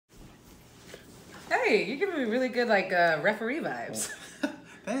Hey, you're giving me really good, like, referee vibes.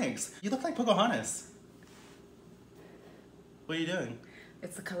 Thanks. You look like Pocahontas. What are you doing?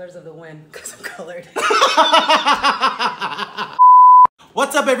 It's the colors of the wind, because I'm colored.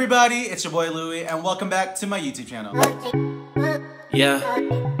 What's up, everybody? It's your boy Louie, and welcome back to my YouTube channel.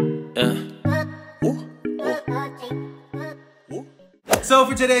 So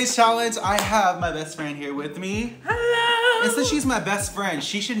for today's challenge, I have my best friend here with me. Hello! And since she's my best friend,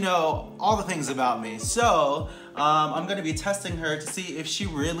 she should know all the things about me. So, I'm gonna be testing her to see if she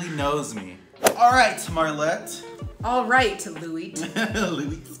really knows me. All right, Marlette. All right, Louie.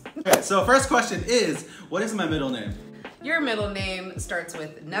 Louie. Okay, so first question is, what is my middle name? Your middle name starts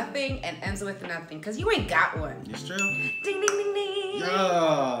with nothing and ends with nothing, because you ain't got one. It's true. Ding, ding, ding, ding.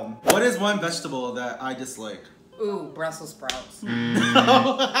 Yeah. What is one vegetable that I dislike? Ooh, Brussels sprouts.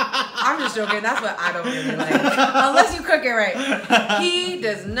 I'm just joking. That's what I don't really like. Unless you cook it right. He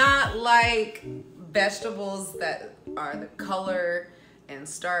does not like vegetables that are the color and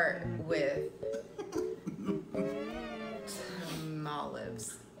start with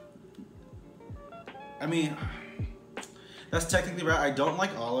olives. I mean, that's technically right. I don't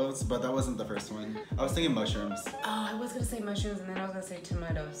like olives, but that wasn't the first one. I was thinking mushrooms. Oh, I was gonna say mushrooms, and then I was gonna say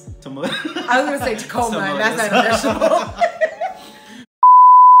tomatoes. Tomatoes? I was gonna say Tacoma, and that's not a vegetable.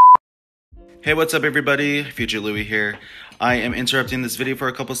 Hey, what's up, everybody? Future Louie here. I am interrupting this video for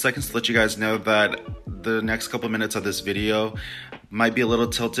a couple seconds to let you guys know that the next couple minutes of this video might be a little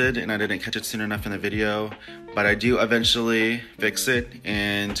tilted and I didn't catch it soon enough in the video, but I do eventually fix it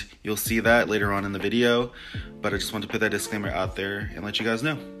and you'll see that later on in the video. But I just want to put that disclaimer out there and let you guys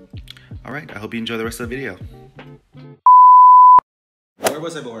know. All right, I hope you enjoy the rest of the video. Where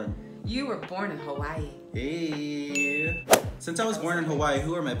was I born? You were born in Hawaii. Hey. Since I was born in Hawaii,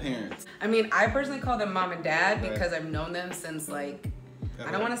 who are my parents? I mean, I personally call them mom and dad because I've known them since like,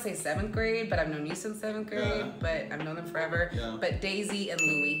 I don't want to say 7th grade, but I've known you since 7th grade, but I've known them forever. Yeah. But Daisy and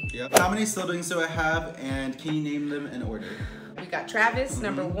Louie. Yep. How many siblings do I have, and can you name them in order? We got Travis,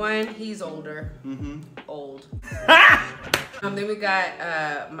 number 1. He's older. Old. Then we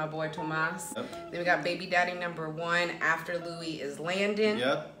got my boy Tomas. Yep. Then we got baby daddy number 1. After Louie is Landon.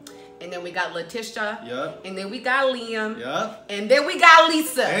 Yep. And then we got Letitia. Yep. And then we got Liam. Yep. And then we got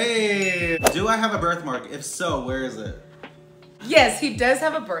Lisa. Hey. Do I have a birthmark? If so, where is it? Yes, he does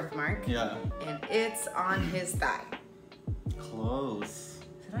have a birthmark. Yeah. And it's on his thigh. Close.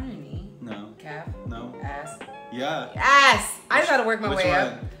 Is it on your knee? No. Calf? No. Ass? Yeah. Ass! I just gotta work my way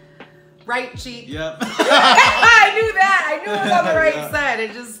up. Right cheek. Yep. I knew that. I knew it was on the right side.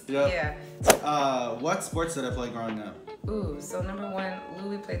 It just, yeah. What sports did I play growing up? Ooh, so number 1,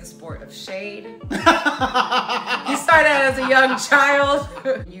 Louie played the sport of shade. He started as a young child.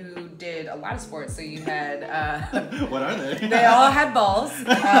 You did a lot of sports, so you had... what are they? They all had balls,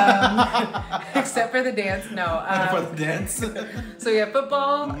 except for the dance. No. For the dance? So you had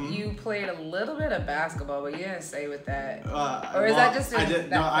football, you played a little bit of basketball, but you didn't stay with that. Or is that just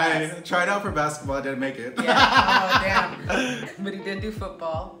I tried out for basketball, I didn't make it. Yeah, oh damn. But he did do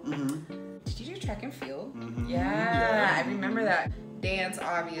football. Did you do track and field? Yeah, I remember that. Dance,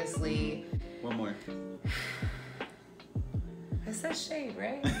 obviously. One more. I said shade,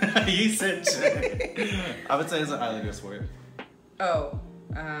 right? You said shade. I would say it's an Islander sport. Oh,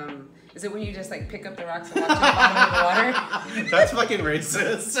 is it when you just like pick up the rocks and walk to the bottom of the water? That's fucking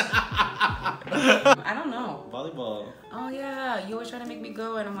racist. I don't know. Volleyball. Oh yeah, you always try to make me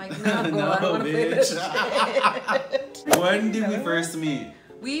go and I'm like, no, no, I don't want to play this shit. When did we first meet?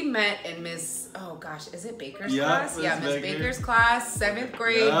 We met in Miss, oh gosh, is it Baker's class? Yeah, Miss Baker's class, 7th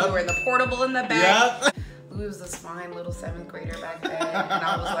grade. We were in the portable in the back. Louie was this fine little 7th grader back then. And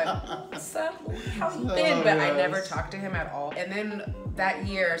I was like, what's up? How you been? But I never talked to him at all. And then that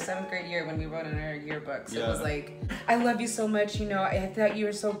year, 7th grade year, when we wrote in our yearbooks, it was like, I love you so much. You know, I thought you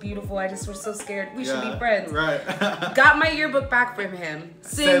were so beautiful. I just was so scared. We should be friends. Right. Got my yearbook back from him.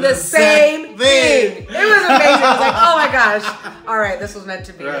 Seeing the same thing. It was amazing. I was like, oh my gosh. All right, this was meant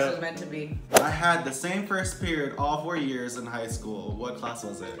to be. This was meant to be. I had the same first period all 4 years in high school. What class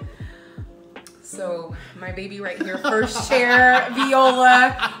was it? So my baby right here, first chair,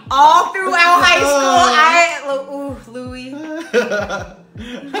 viola, all throughout high school. Louie.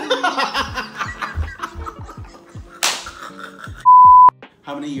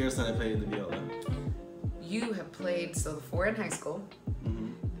 How many years did I play the viola? You have played, so the 4 in high school,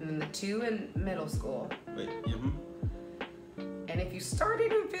 and then the 2 in middle school. Wait, And if you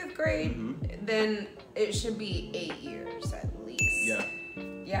started in 5th grade, then it should be 8 years at least. Yeah.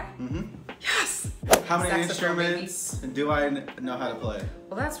 Yeah? Yes! How many instruments do I know how to play?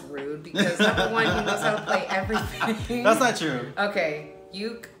 Well, that's rude because number 1, he knows how to play everything. That's not true. Okay,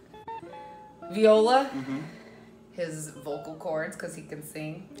 uke, Viola. His vocal cords, because he can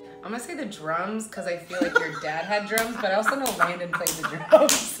sing. I'm gonna say the drums, because I feel like your dad had drums, but I also know Landon played the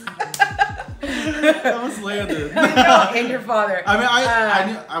drums. That was Landon. I know, and your father. I mean, I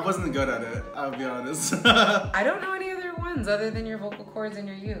knew I wasn't good at it, I'll be honest. I don't know any other ones other than your vocal cords and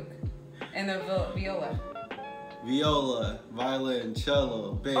your uke. And the viola. Viola, violin,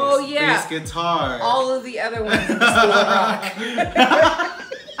 cello, bass, bass guitar. All of the other ones in the School of Rock.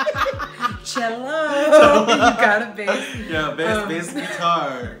 Cello. You got a bass. Yeah, bass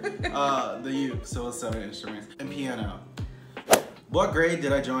guitar. The uke, so it's 7 instruments. And piano. What grade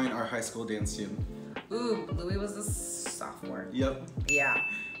did I join our high school dance team? Ooh, Louis was a sophomore. Yep. Yeah.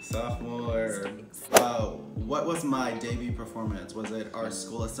 Sophomore. What was my debut performance? Was it our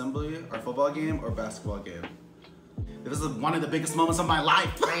school assembly, our football game, or basketball game? This is one of the biggest moments of my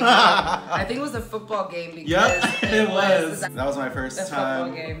life. I think it was the football game because it was. That was my first time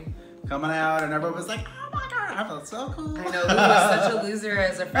football game. Coming out, and everyone was like, "Oh my god, I felt so cool." I know, Louis was such a loser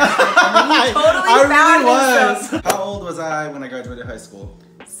as a freshman. I mean, he totally found himself. How old was I when I graduated high school?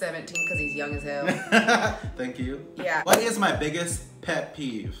 17, because he's young as hell. Thank you. Yeah. What is my biggest pet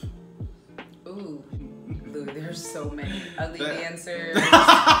peeve? Ooh, Louis, there's so many. Ugly dancers.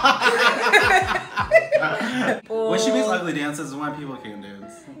 When she makes ugly dances, is when people can't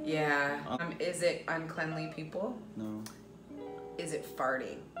dance. Yeah. Is it uncleanly people? No. Is it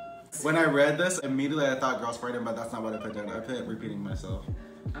farting? When I read this, immediately I thought girls farting, but that's not what I put down. I put repeating myself.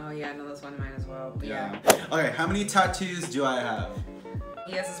 Oh yeah, no, that's one of mine as well. But yeah. Okay, how many tattoos do I have?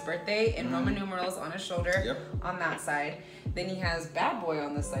 He has his birthday in Roman numerals on his shoulder. Yep. On that side. Then he has bad boy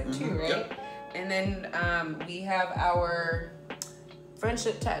on this side too, right? Yep. And then we have our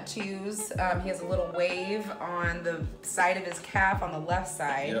friendship tattoos. He has a little wave on the side of his calf on the left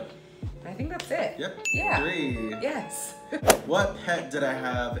side. Yep. And I think that's it. Yep. Yeah. 3. Yes. What pet did I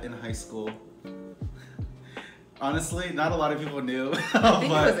have in high school? Honestly, not a lot of people knew. I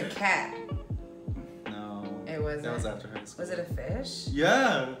think it was a cat. No. It wasn't. That was after high school. Was it a fish?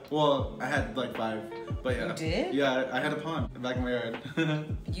 Yeah. Well, I had like 5, but yeah. You did? Yeah, I had a pond back in my yard.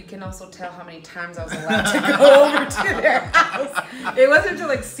 You can also tell how many times I was allowed to go over to their house. It wasn't until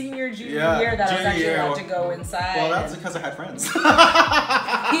like senior, junior year that I was actually allowed to go inside. Well, that's because I had friends.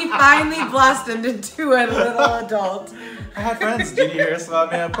 He finally blossomed into a little adult. I had friends junior year, so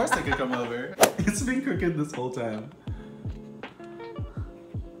I mean, of course they could come over. It's been crooked this whole time.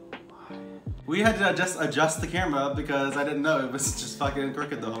 We had to just adjust the camera because I didn't know it was just fucking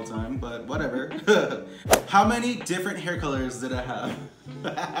crooked the whole time, but whatever. How many different hair colors did I have?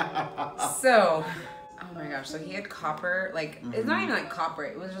 So, oh my gosh, so he had copper, like, it's not even like copper,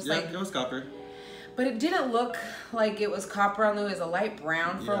 it was just like... it was copper. But it didn't look like it was copper on Louis. It was a light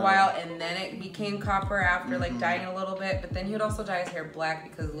brown for a while, and then it became copper after like dyeing a little bit. But then he would also dye his hair black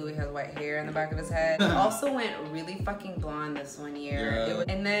because Louis has white hair in the back of his head. He also went really fucking blonde this one year. Yeah.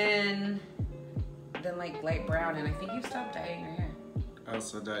 And then like light brown, and I think you stopped dyeing your hair. I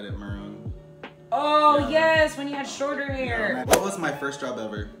also dyed it maroon. Oh yes, when you had shorter hair. Yeah, what was my first job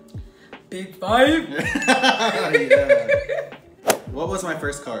ever? Big 5. Yeah. What was my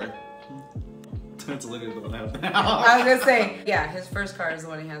first car? That's literally the one I have now. I was gonna say, yeah, his first car is the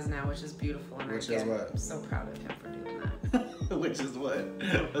one he has now, which is beautiful. And which is what? I'm so proud of him for doing that. Which is what?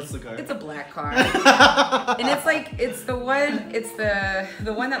 What's the car? It's a black car. And it's like, it's the one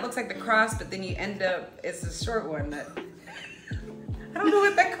that looks like the cross, but then you end up, it's a short one that, I don't know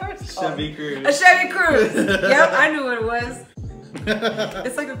what that car is called. Chevy Cruze. A Chevy Cruze. Yep, I knew what it was.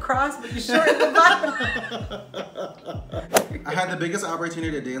 It's like a cross, but you shorten the bottom. I had the biggest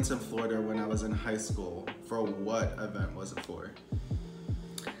opportunity to dance in Florida when I was in high school. For what event was it for?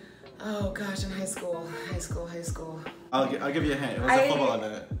 Oh gosh, in high school. I'll give you a hint. It was a football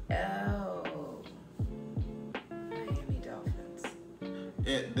event. Oh. Miami Dolphins.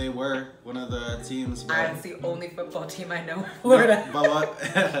 They were one of the teams. That's the only football team I know in Florida. But what?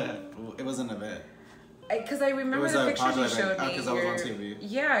 It was an event. Because I remember the pictures you showed me. Because I was on TV.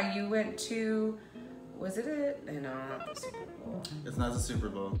 Yeah, you went to, was it no, not the Super Bowl. It's not the Super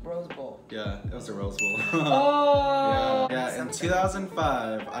Bowl. Rose Bowl. Yeah, it was the Rose Bowl. Oh. Yeah, in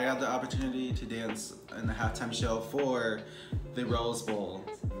 2005, I got the opportunity to dance in the halftime show for the Rose Bowl.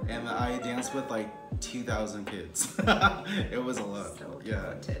 And I danced with like 2,000 kids. It was a lot. So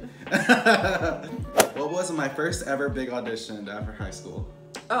talented. What was my first ever big audition after high school?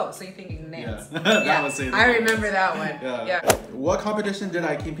 Oh, so you think you can dance? Yeah, I remember that one. Yeah. What competition did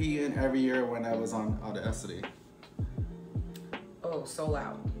I compete in every year when I was on Audacity? Oh, Soul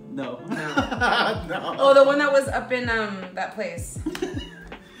Out. No. No. Oh, the one that was up in that place.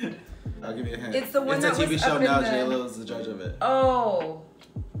 I'll give you a hint. It's the one that was a TV show up now. in J-Lo is the judge of it. Oh.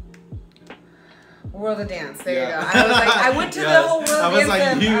 World of Dance. There you go. I was like, I went to the whole World of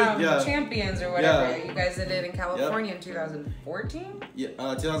Dance Champions or whatever. You guys did it in California in 2014? Yeah,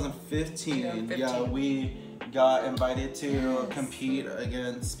 2015. Yeah, we got invited to compete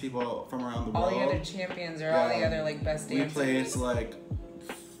against people from around the world. All the other champions or all the other like best dancers. We placed like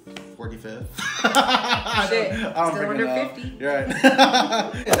 45th. Shit, I still under 50. You're right.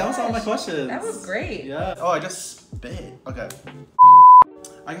 That was all my questions. That was great. Yeah. Oh, I just spit. Okay.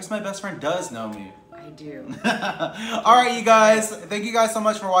 I guess my best friend does know me. I do. Alright, you guys. Thank you guys so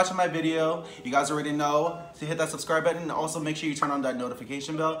much for watching my video. You guys already know to hit that subscribe button and also make sure you turn on that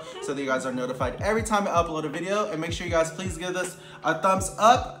notification bell so that you guys are notified every time I upload a video. And make sure you guys please give this a thumbs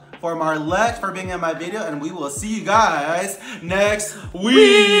up for Marlette for being in my video. And we will see you guys next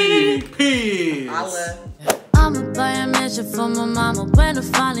week. Peace. I'ma buy a mansion for my mama when I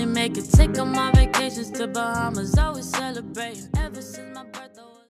finally make it. Take all my vacations to Bahamas, always celebrating ever since my birthday.